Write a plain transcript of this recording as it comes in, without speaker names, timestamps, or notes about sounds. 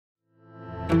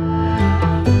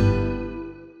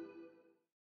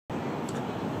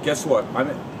Guess what?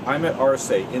 I'm at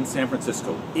RSA in San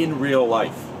Francisco in real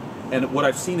life, and what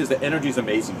I've seen is the energy is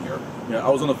amazing here. You know, I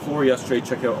was on the floor yesterday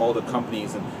checking out all the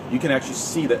companies, and you can actually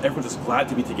see that everyone's just glad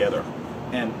to be together,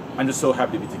 and I'm just so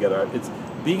happy to be together. It's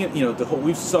being, you know,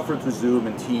 we've suffered through Zoom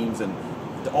and Teams, and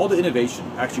all the innovation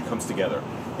actually comes together,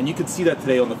 and you can see that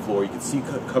today on the floor. You can see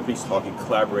companies talking,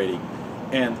 collaborating.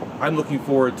 And I'm looking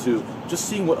forward to just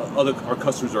seeing what our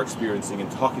customers are experiencing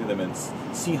and talking to them and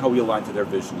seeing how we align to their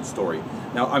vision and story.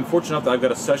 Now, I'm fortunate enough that I've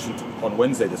got a session on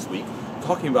Wednesday this week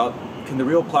talking about, can the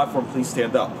real platform please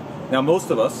stand up? Now, most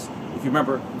of us, if you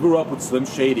remember, grew up with Slim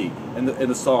Shady and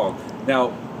the song.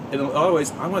 Now, in a lot of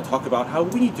ways, I'm going to talk about how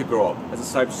we need to grow up as a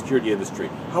cybersecurity industry,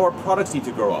 how our products need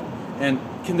to grow up, and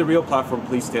can the real platform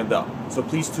please stand up? So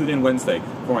please tune in Wednesday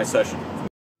for my session.